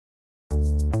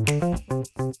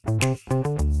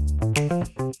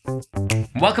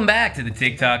Welcome back to the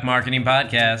TikTok Marketing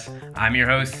Podcast. I'm your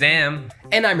host, Sam.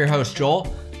 And I'm your host,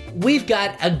 Joel. We've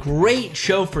got a great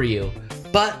show for you.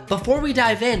 But before we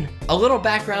dive in, a little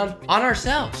background on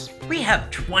ourselves. We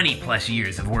have 20 plus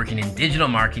years of working in digital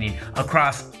marketing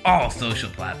across all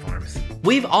social platforms.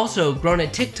 We've also grown a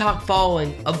TikTok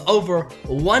following of over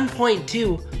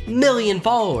 1.2 million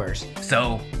followers.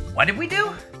 So, what did we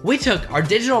do? We took our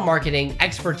digital marketing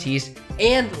expertise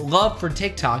and love for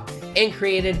TikTok and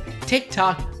created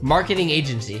TikTok Marketing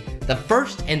Agency, the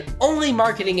first and only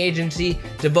marketing agency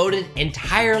devoted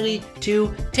entirely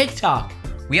to TikTok.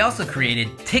 We also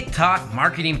created TikTok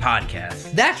Marketing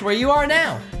Podcast. That's where you are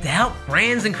now. To help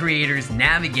brands and creators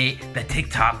navigate the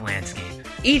TikTok landscape.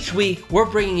 Each week, we're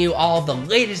bringing you all the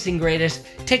latest and greatest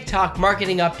TikTok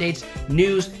marketing updates,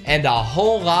 news, and a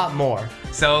whole lot more.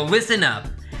 So listen up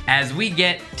as we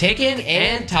get Tickin'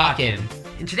 and Talkin'.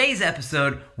 In today's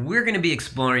episode, we're going to be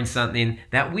exploring something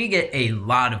that we get a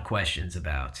lot of questions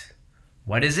about.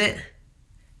 What is it?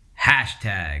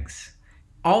 Hashtags.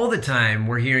 All the time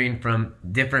we're hearing from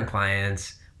different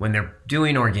clients when they're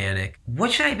doing organic,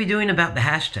 what should I be doing about the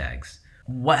hashtags?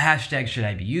 What hashtags should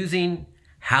I be using?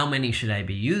 How many should I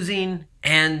be using?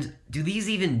 And do these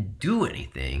even do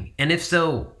anything? And if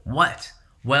so, what?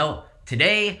 Well,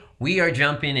 today we are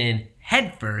jumping in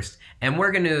head first and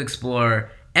we're going to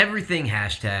explore everything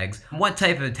hashtags, what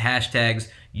type of hashtags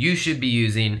you should be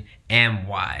using and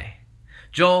why.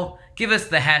 Joel, give us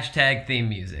the hashtag theme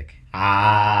music.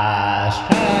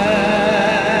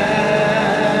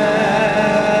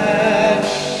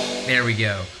 There we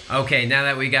go. Okay, now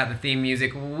that we got the theme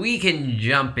music, we can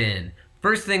jump in.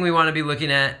 First thing we want to be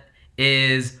looking at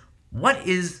is what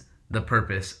is the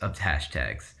purpose of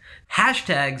hashtags?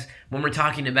 Hashtags, when we're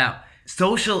talking about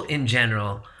social in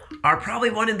general, are probably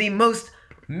one of the most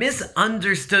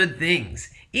misunderstood things.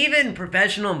 Even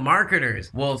professional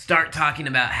marketers will start talking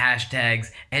about hashtags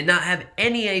and not have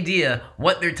any idea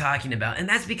what they're talking about. And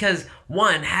that's because,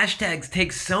 one, hashtags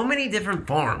take so many different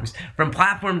forms from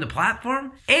platform to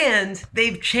platform, and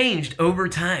they've changed over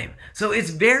time. So it's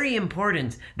very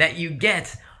important that you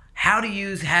get how to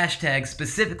use hashtags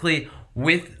specifically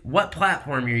with what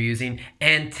platform you're using.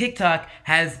 And TikTok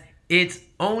has its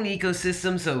own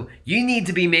ecosystem, so you need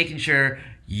to be making sure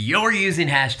you're using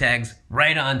hashtags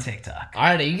right on TikTok. All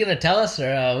right, are you going to tell us, or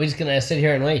are we just going to sit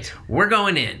here and wait? We're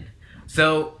going in.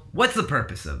 So what's the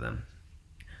purpose of them?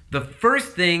 The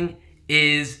first thing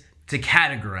is to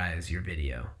categorize your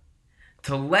video,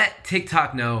 to let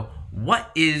TikTok know what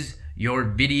is your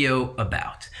video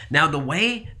about. Now, the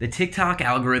way the TikTok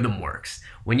algorithm works,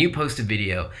 when you post a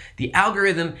video, the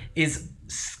algorithm is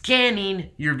scanning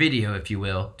your video, if you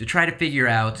will, to try to figure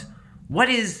out what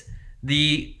is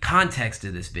the context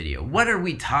of this video. What are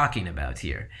we talking about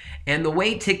here? And the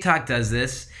way TikTok does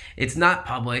this, it's not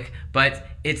public, but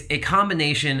it's a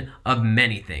combination of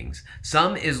many things.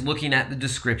 Some is looking at the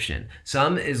description.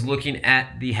 Some is looking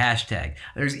at the hashtag.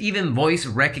 There's even voice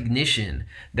recognition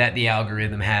that the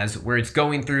algorithm has where it's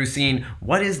going through seeing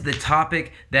what is the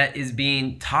topic that is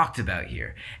being talked about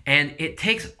here. And it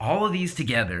takes all of these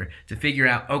together to figure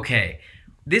out, okay,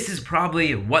 this is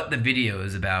probably what the video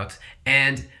is about.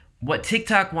 And what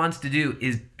TikTok wants to do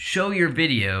is show your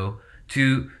video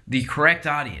to the correct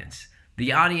audience,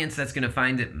 the audience that's going to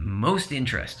find it most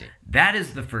interesting. That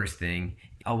is the first thing,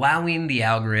 allowing the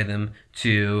algorithm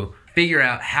to figure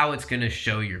out how it's going to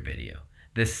show your video.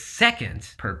 The second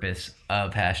purpose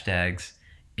of hashtags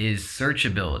is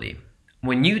searchability.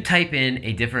 When you type in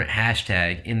a different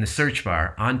hashtag in the search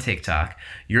bar on TikTok,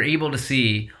 you're able to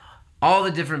see all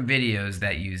the different videos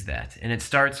that use that, and it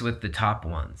starts with the top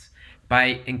ones.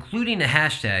 By including a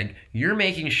hashtag, you're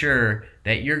making sure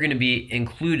that you're going to be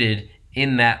included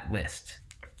in that list.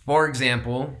 For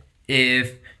example,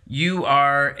 if you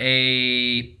are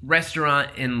a restaurant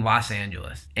in Los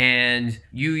Angeles and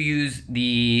you use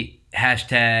the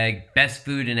hashtag best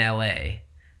food in LA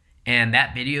and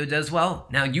that video does well,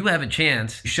 now you have a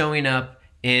chance showing up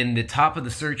in the top of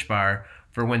the search bar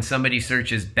for when somebody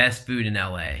searches best food in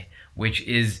LA, which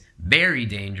is very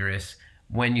dangerous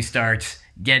when you start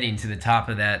getting to the top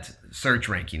of that search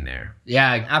ranking there.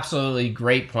 Yeah, absolutely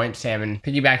great point, Sam. And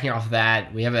piggybacking off of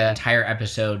that, we have an entire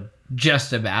episode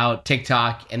just about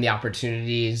TikTok and the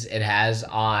opportunities it has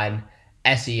on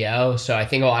SEO. So I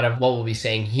think a lot of what we'll be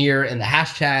saying here in the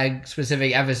hashtag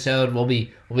specific episode will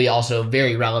be also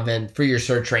very relevant for your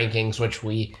search rankings, which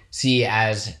we see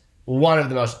as one of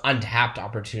the most untapped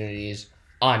opportunities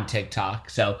on TikTok.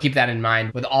 So keep that in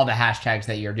mind with all the hashtags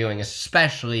that you're doing,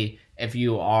 especially if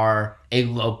you are a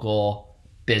local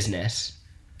business.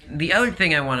 The other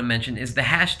thing I want to mention is the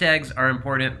hashtags are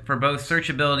important for both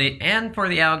searchability and for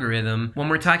the algorithm when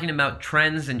we're talking about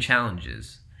trends and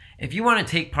challenges. If you want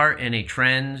to take part in a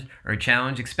trend or a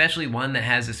challenge, especially one that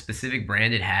has a specific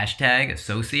branded hashtag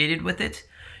associated with it,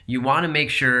 you want to make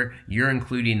sure you're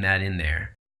including that in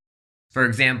there. For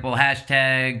example,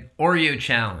 hashtag Oreo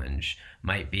challenge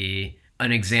might be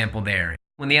an example there.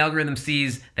 When the algorithm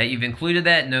sees that you've included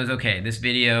that, it knows, okay, this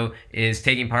video is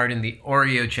taking part in the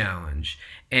Oreo challenge.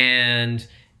 And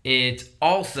it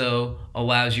also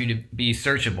allows you to be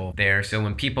searchable there. So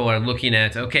when people are looking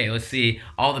at, okay, let's see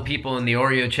all the people in the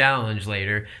Oreo challenge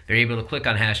later, they're able to click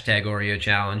on hashtag Oreo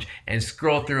challenge and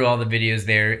scroll through all the videos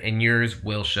there, and yours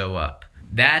will show up.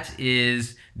 That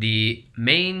is the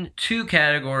main two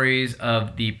categories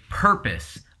of the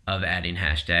purpose of adding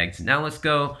hashtags. Now let's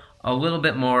go a little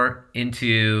bit more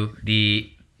into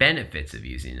the benefits of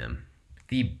using them.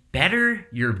 The better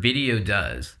your video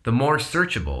does, the more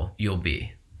searchable you'll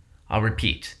be. I'll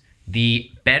repeat.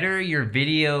 The better your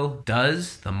video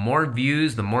does, the more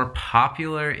views, the more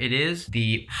popular it is,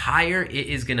 the higher it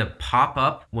is gonna pop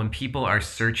up when people are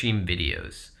searching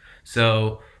videos.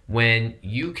 So when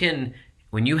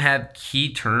you have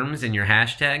key terms in your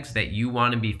hashtags that you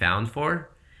wanna be found for,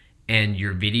 and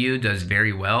your video does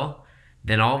very well,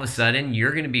 then all of a sudden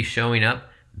you're gonna be showing up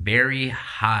very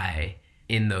high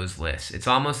in those lists. It's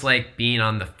almost like being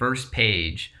on the first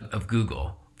page of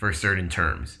Google for certain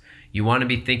terms. You want to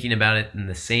be thinking about it in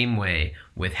the same way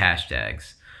with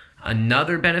hashtags.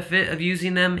 Another benefit of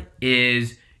using them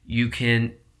is you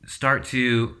can start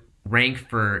to rank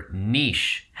for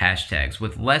niche hashtags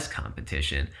with less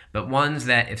competition, but ones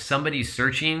that if somebody's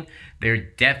searching, they're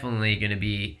definitely going to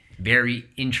be very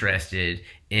interested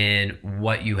in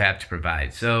what you have to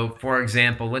provide. So for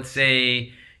example, let's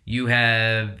say you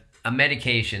have a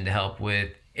medication to help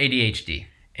with ADHD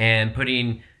and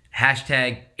putting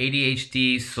hashtag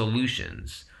ADHD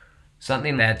solutions.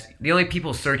 Something that the only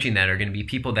people searching that are going to be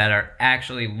people that are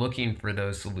actually looking for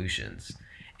those solutions.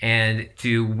 And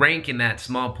to rank in that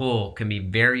small pool can be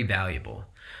very valuable.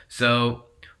 So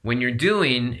when you're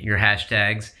doing your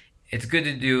hashtags, it's good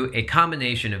to do a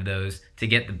combination of those to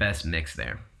get the best mix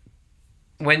there.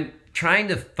 When trying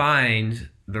to find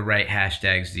the right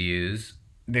hashtags to use,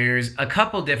 there's a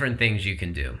couple different things you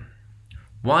can do.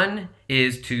 One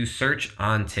is to search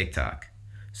on TikTok.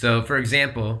 So for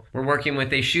example, we're working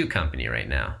with a shoe company right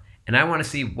now, and I want to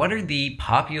see what are the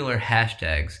popular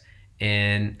hashtags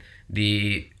in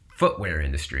the footwear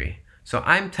industry. So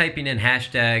I'm typing in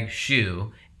hashtag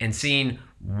shoe and seeing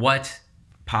what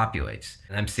populates.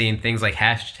 And I'm seeing things like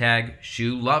hashtag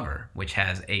shoe lover, which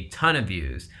has a ton of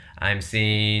views. I'm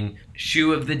seeing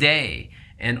shoe of the day,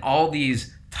 and all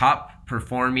these top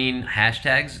performing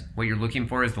hashtags. What you're looking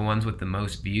for is the ones with the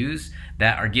most views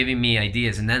that are giving me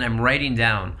ideas, and then I'm writing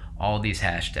down all these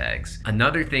hashtags.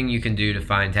 Another thing you can do to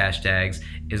find hashtags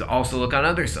is also look on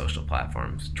other social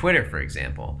platforms. Twitter, for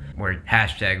example, where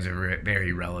hashtags are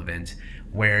very relevant,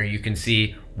 where you can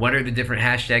see what are the different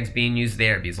hashtags being used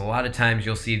there, because a lot of times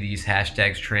you'll see these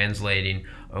hashtags translating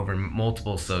over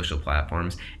multiple social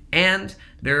platforms. And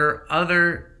there are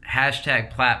other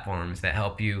hashtag platforms that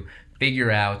help you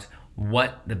figure out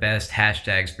what the best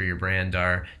hashtags for your brand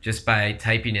are just by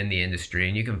typing in the industry.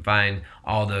 And you can find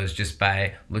all those just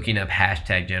by looking up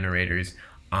hashtag generators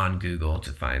on Google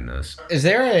to find those. Is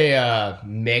there a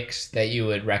mix that you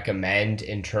would recommend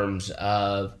in terms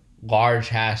of large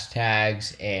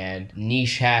hashtags and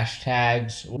niche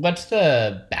hashtags? What's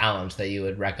the balance that you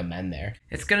would recommend there?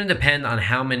 It's going to depend on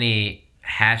how many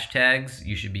hashtags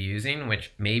you should be using,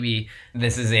 which maybe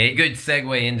this is a good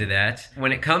segue into that.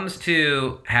 When it comes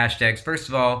to hashtags, first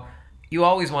of all, you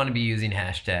always want to be using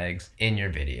hashtags in your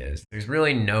videos. There's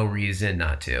really no reason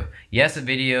not to. Yes, a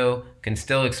video can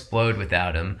still explode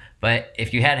without them, but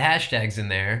if you had hashtags in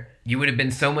there, you would have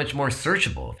been so much more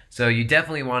searchable. So you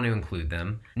definitely want to include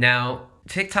them. Now,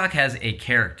 TikTok has a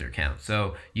character count,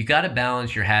 so you got to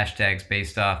balance your hashtags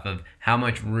based off of how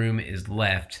much room is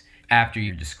left after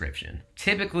your description.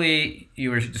 Typically,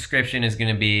 your description is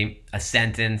going to be a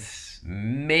sentence,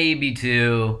 maybe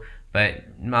two,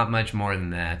 but not much more than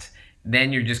that.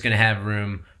 Then you're just going to have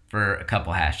room for a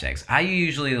couple hashtags. I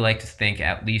usually like to think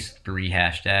at least 3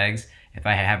 hashtags. If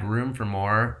I have room for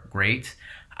more, great.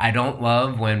 I don't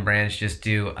love when brands just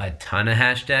do a ton of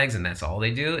hashtags and that's all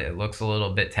they do. It looks a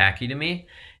little bit tacky to me,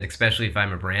 especially if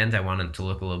I'm a brand. I want it to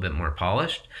look a little bit more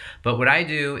polished. But what I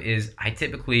do is I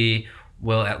typically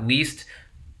will at least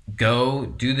go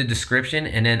do the description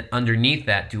and then underneath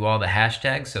that do all the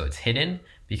hashtags so it's hidden,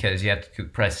 because you have to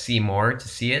press see more to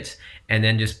see it, and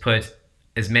then just put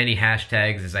as many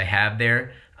hashtags as I have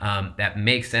there that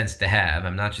makes sense to have.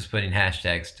 I'm not just putting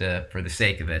hashtags for the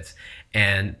sake of it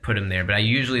and put them there, but I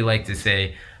usually like to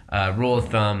say rule of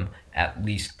thumb, at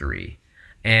least 3.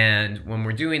 And when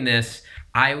we're doing this,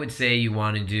 I would say you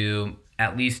want to do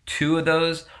at least 2 of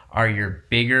those are your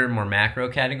bigger, more macro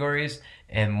categories,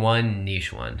 and 1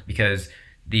 niche one, because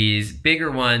these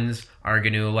bigger ones are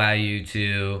going to allow you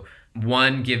to,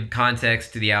 1, give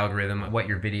context to the algorithm of what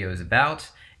your video is about.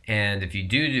 And if you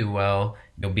do well,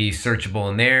 you'll be searchable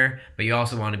in there, but you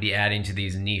also want to be adding to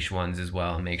these niche ones as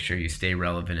well and make sure you stay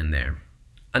relevant in there.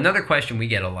 Another question we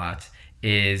get a lot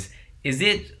is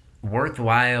it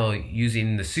worthwhile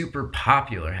using the super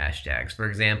popular hashtags? For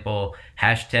example,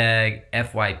 hashtag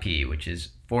FYP, which is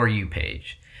For You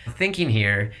page. Thinking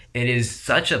here, it is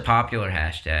such a popular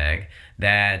hashtag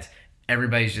that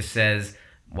everybody just says,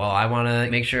 well, I want to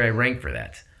make sure I rank for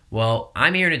that. Well,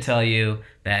 I'm here to tell you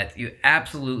that you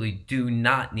absolutely do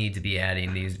not need to be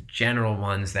adding these general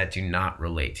ones that do not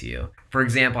relate to you. For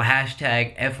example,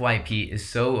 hashtag FYP is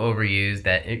so overused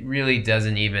that it really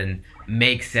doesn't even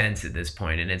make sense at this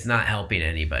point, and it's not helping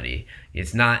anybody.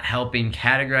 It's not helping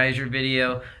categorize your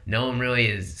video. No one really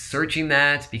is searching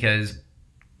that because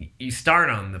you start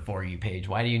on the For You page.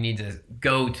 Why do you need to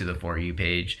go to the For You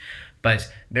page?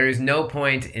 But there is no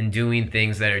point in doing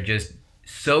things that are just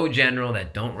so general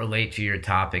that don't relate to your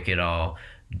topic at all.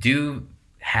 Do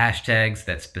hashtags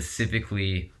that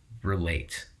specifically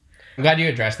relate. I'm glad you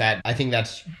addressed that. I think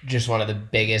that's just one of the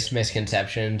biggest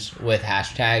misconceptions with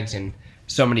hashtags, and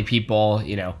so many people,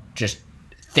 just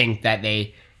think that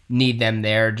they need them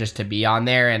there just to be on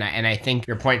there. And I think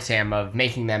your point, Sam, of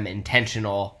making them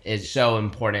intentional is so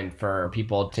important for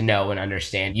people to know and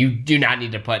understand. You do not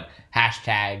need to put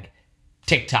hashtag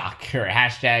TikTok or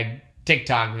hashtag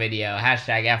TikTok video,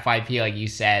 hashtag FYP, like you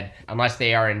said. Unless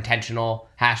they are intentional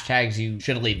hashtags, you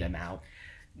should leave them out.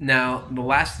 Now, the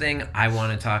last thing I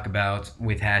want to talk about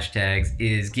with hashtags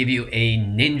is give you a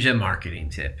ninja marketing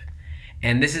tip.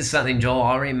 And this is something Joel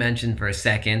already mentioned for a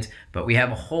second, but we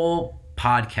have a whole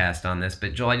podcast on this.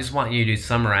 But Joel, I just want you to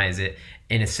summarize it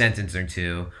in a sentence or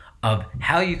two of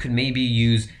how you could maybe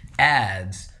use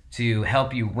ads to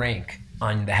help you rank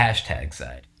on the hashtag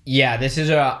side. Yeah, this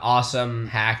is an awesome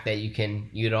hack that you can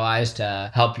utilize to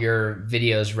help your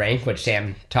videos rank, which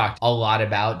Sam talked a lot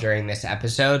about during this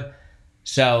episode.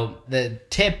 So the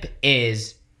tip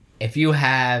is, if you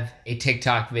have a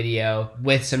TikTok video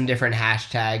with some different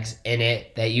hashtags in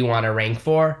it that you want to rank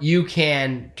for, you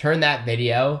can turn that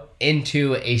video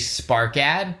into a Spark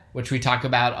ad, which we talk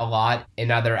about a lot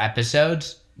in other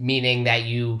episodes, meaning that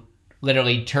you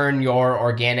literally turn your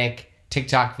organic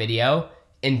TikTok video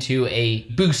into a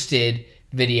boosted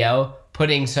video,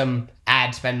 putting some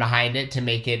ad spend behind it to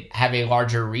make it have a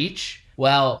larger reach.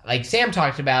 Well, like Sam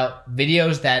talked about,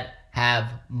 videos that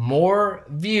have more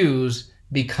views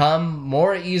become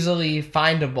more easily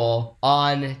findable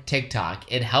on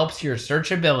TikTok. It helps your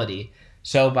searchability.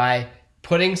 So by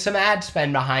putting some ad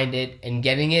spend behind it and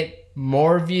getting it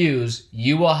more views,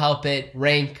 you will help it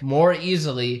rank more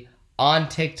easily on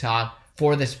TikTok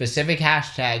for the specific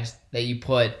hashtags that you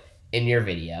put in your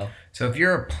video. So if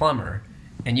you're a plumber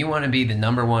and you want to be the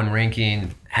 #1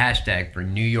 ranking hashtag for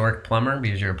New York plumber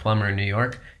because you're a plumber in New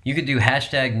York, you could do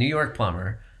hashtag New York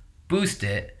plumber, boost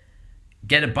it,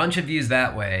 get a bunch of views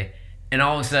that way, and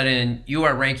all of a sudden you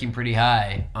are ranking pretty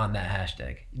high on that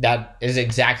hashtag. That is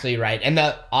exactly right. And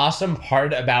the awesome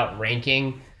part about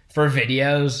ranking for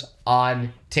videos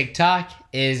on TikTok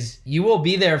is you will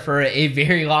be there for a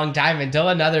very long time until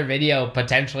another video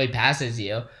potentially passes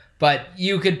you. But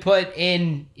you could put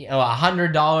in,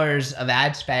 $100 of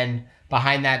ad spend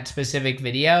behind that specific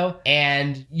video,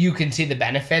 and you can see the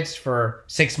benefits for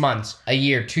 6 months, a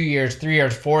year, 2 years, 3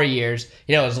 years, 4 years.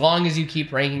 As long as you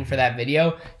keep ranking for that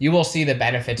video, you will see the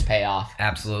benefits pay off.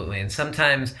 Absolutely. And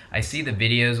sometimes I see the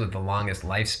videos with the longest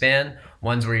lifespan,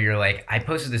 ones where you're like, I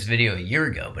posted this video a year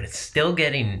ago, but it's still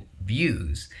getting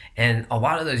views. And a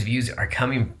lot of those views are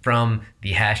coming from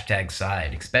the hashtag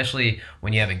side, especially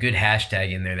when you have a good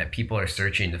hashtag in there that people are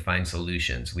searching to find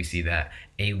solutions. We see that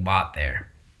a lot there.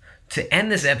 To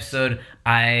end this episode,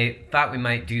 I thought we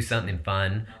might do something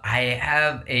fun. I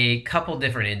have a couple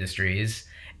different industries,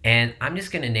 and I'm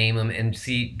just going to name them and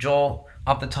see, Joel,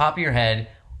 off the top of your head,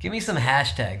 give me some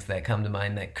hashtags that come to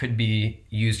mind that could be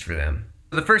used for them.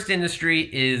 The first industry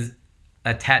is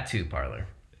a tattoo parlor.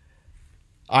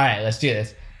 All right, let's do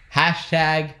this.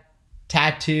 Hashtag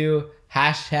tattoo,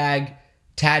 hashtag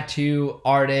tattoo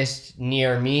artist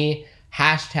near me,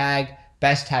 hashtag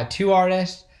best tattoo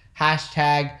artist,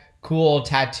 hashtag cool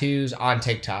tattoos on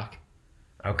TikTok.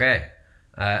 Okay.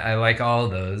 I like all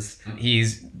of those.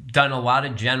 He's done a lot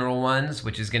of general ones,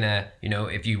 which is gonna,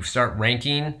 if you start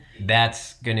ranking,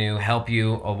 that's gonna help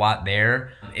you a lot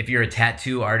there. If you're a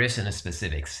tattoo artist in a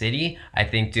specific city, I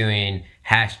think doing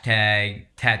hashtag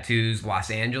tattoos Los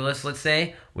Angeles, let's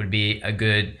say, would be a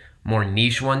good, more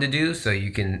niche one to do, so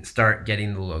you can start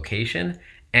getting the location.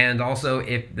 And also,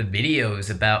 if the video is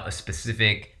about a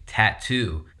specific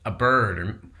tattoo, a bird,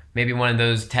 or maybe one of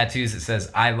those tattoos that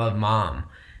says "I love mom,"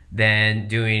 then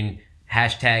doing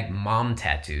hashtag mom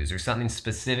tattoos or something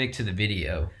specific to the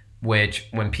video, which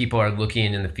when people are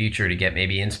looking in the future to get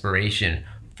maybe inspiration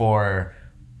for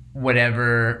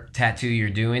whatever tattoo you're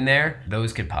doing there,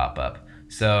 those could pop up.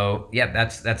 So yeah,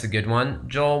 that's a good one.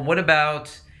 Joel, what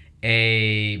about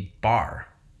a bar?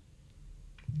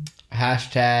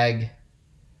 Hashtag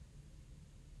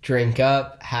drink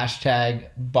up, hashtag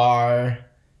bar,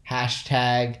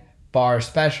 hashtag bar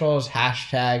specials,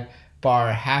 hashtag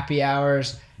bar happy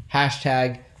hours,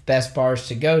 hashtag best bars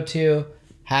to go to,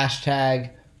 hashtag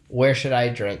where should I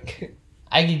drink.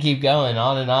 I could keep going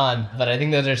on and on, but I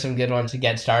think those are some good ones to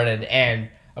get started. And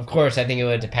of course, I think it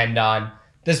would depend on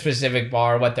the specific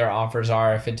bar, what their offers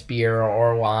are, if it's beer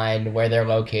or wine, where they're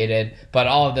located. But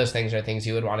all of those things are things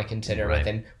you would want to consider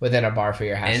within a bar for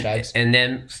your hashtags. And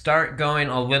then start going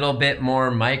a little bit more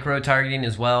micro targeting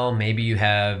as well. Maybe you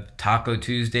have Taco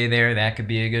Tuesday there. That could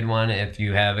be a good one if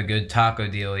you have a good taco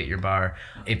deal at your bar.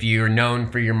 If you're known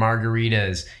for your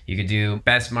margaritas, you could do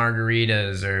best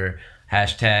margaritas or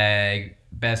hashtag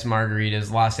best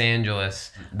margaritas Los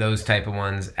Angeles. Those type of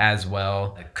ones as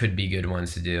well could be good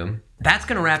ones to do. That's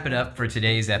going to wrap it up for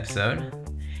today's episode.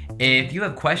 If you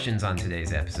have questions on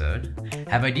today's episode,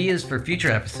 have ideas for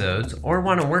future episodes, or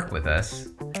want to work with us,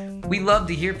 we love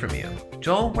to hear from you.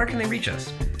 Joel, where can they reach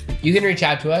us? You can reach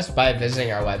out to us by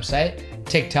visiting our website,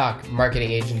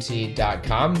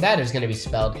 TikTokMarketingAgency.com. That is going to be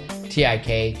spelled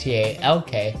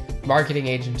TIKTALK,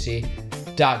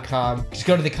 marketingagency.com. Just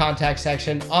go to the contact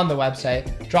section on the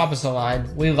website, drop us a line.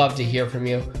 We love to hear from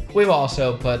you. We will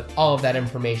also put all of that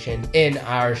information in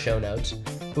our show notes.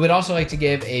 We would also like to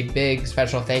give a big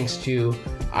special thanks to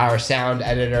our sound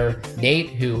editor,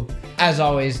 Nate, who, as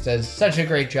always, does such a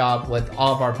great job with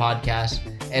all of our podcasts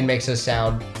and makes us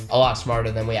sound a lot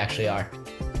smarter than we actually are.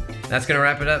 That's going to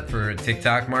wrap it up for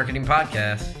TikTok Marketing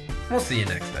Podcast. We'll see you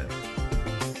next time.